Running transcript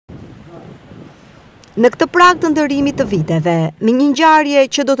Në këtë prag të ndërimit të viteve, me një ngjarje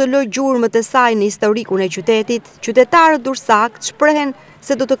që do të lojë gjurmët e saj në historikun e qytetit, qytetarët durrsakë shprehen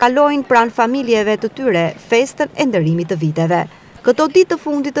se do të kalojnë pranë familjeve të tyre festën e ndërimit të viteve. Këto ditë të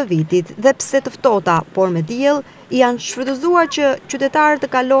fundit të vitit, dhe pse të ftohta, por me diell, janë shfrytëzuar që qytetarët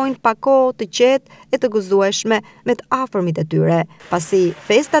të kalojnë pa kohë të qetë e të gëzueshme me të afërmit e tyre, pasi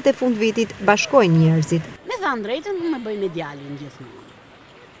festat e fundvitit bashkojnë njerëzit. Me thënë drejtën, me bëj me djalin gjithmonë.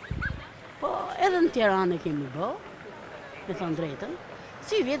 Po edhe në Tiranë kemi bë, me thënë drejtën,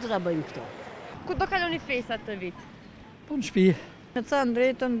 si vjetë do ta bëjmë këto. Ku do kaloni festat të vit? Po në shtëpi. Me thënë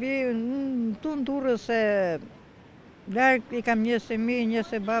drejtën, tu në Durrës se larg i kam njëse mi,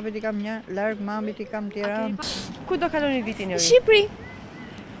 njëse babit i kam një, larg mamit i kam Tiranë. Ku do kaloni vitin e ri? Shqipëri.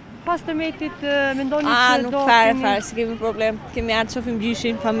 Pas tërmetit mendoni që Nuk fare, si kemi problem. Kemi ardhur të shohim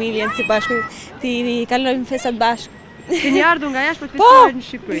gjyshin, familjen, si bashkë, ti kalojmë festat bashkë. Keni ardhur nga jashtë për të festuar në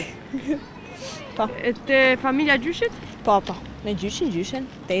Shqipëri? Po. E te familja gjyshit? Po. Me gjyshin,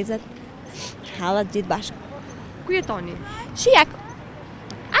 tezet, hallat gjithë bashkë. Ku jetoni? Shijak.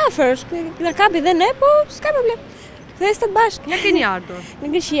 Afër, në kapi dhe ne, po s'ka problem. Festat bashkë. Ja keni ardhur?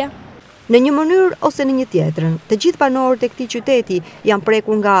 Në Greqia. Në një mënyrë ose në një tjetrën, të gjithë banorët e këtij qyteti janë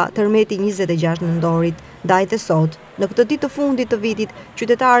prekur nga tërmeti 26 nëntorit, ndaj dhe sot, në këtë ditë të fundit të vitit,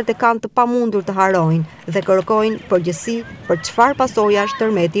 qytetarët e kanë të pamundur të harojnë dhe kërkojnë përgjegjësi për çfarë pasojash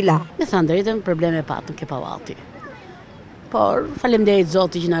tërmeti la. Me thënë drejtën, probleme patëm ke pallati. Por faleminderit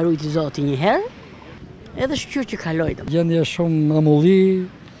Zotit që na rujti Zoti një herë, edhe shqyr që kaloi. Gjendje shumë amulli,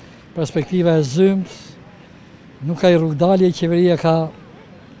 perspektiva e zymt, nuk ka i rrugdalje, qeveria ka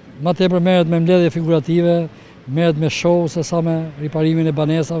ma tepër merret me mbledhje figurative, merret me show se sa me riparimin e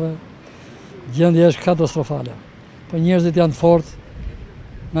banesave. Gjendja është katastrofale. Po njerëzit janë fort,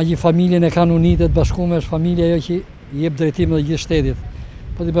 nga gjithë familjen e kanë unitet bashkuar, është familja ajo që i jep drejtim dhe gjithë shtetit.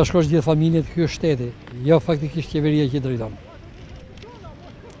 Po ti bashkosh gjithë familjet, ky është shteti, jo faktikisht qeveria që drejton.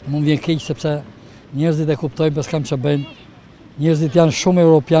 Mund vjen keq sepse njerëzit e kuptojnë pas kam ç'a bëjnë. Njerëzit janë shumë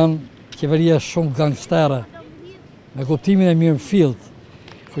europian, qeveria është shumë gangstere. Me kuptimin e mirëfillt,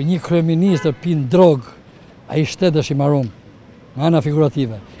 kur një kryeministër pin drog, ai shteti është i marrum, nga ana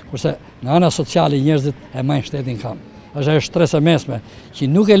figurative, kurse nga ana sociale njerëzit e majnë shtetin kam. Është ajo shtresë e mesme që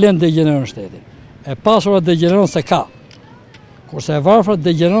nuk e lën degeneron shtetin. E pasura degeneron se ka, kurse e varfra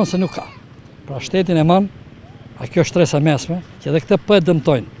degeneron se nuk ka. Pra shtetin e man, a kjo shtresë e mesme, që edhe këtë po e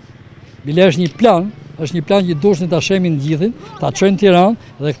dëmtojnë. Bile është një plan që durshin ta shemin gjithin, ta çojnë Tiranë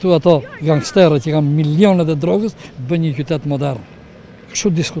dhe këtu ato gangsterët që kanë milionet e drogës bën një qytet modern. Kështu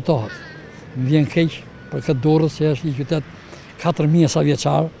diskutohet. Më vjen keq për këtë Durrës që është një qytet 4000 sa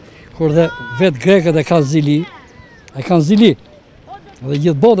vjeçar, kur dhe vetë grekët e kanë zili, dhe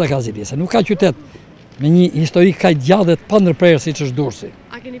gjithë bota e ka zili, se nuk ka qytet me një histori kaq gjallë dhe pa ndërprerje siç është Durrësi.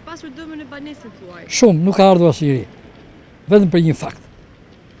 A keni pasur dëmën e banesën tuaj? Shumë, nuk ka ardhur asnjëri. Vetëm për një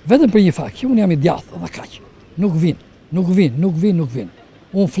fakt. Që unë jam i djathtë dhe kaq. Nuk vin.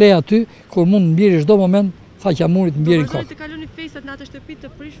 Unë flej aty kur mund mbjeri çdo moment faqja murit mbjerin kokë. Të kaloni festat në atë shtëpi të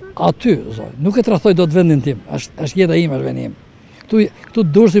prishur? Aty, zoj, nuk e tradhtoj dot vendin tim, është jeta ime, është vendi im. Këtu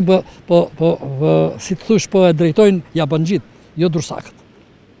Durrësin si të thush, po e drejtojnë jabanxhit, jo durrsakët.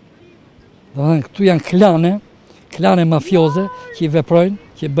 Domethënë këtu janë klane mafioze që i veprojnë,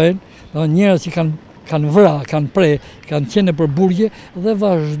 që bëjnë, domethënë njerëz që kanë vra, kanë pre, kanë qenë për burgje dhe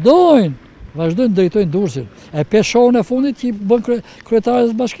vazhdojnë drejtojnë Durrësin. E peshorën e fundit që i bën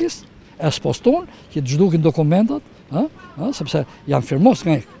kryetarët e bashkisë, e sposton që të zhdukin dokumentat, sepse janë firmos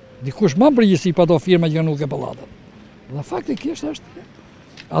nga dikush ma përgjithësi për ato firma që nuk e pëllatat. Dhe faktikisht është,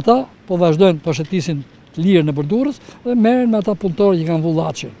 ata po vazhdojnë të shetisin të lirë në Durrës dhe merren me ata punëtorë që kanë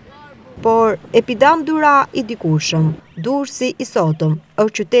vullaçin. Por Epidam Dyra i dikurshëm, Durrësi i sotëm,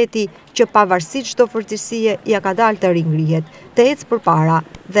 është qyteti që pavarësisht çdo forcësie ja ka dalë të ringrihet, të ecë përpara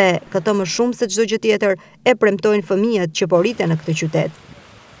dhe këtë më shumë se çdo gjë tjetër e premtojnë fëmijët që po rriten në këtë qytet.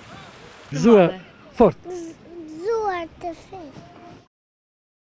 Zuar fort. Zuar të fest.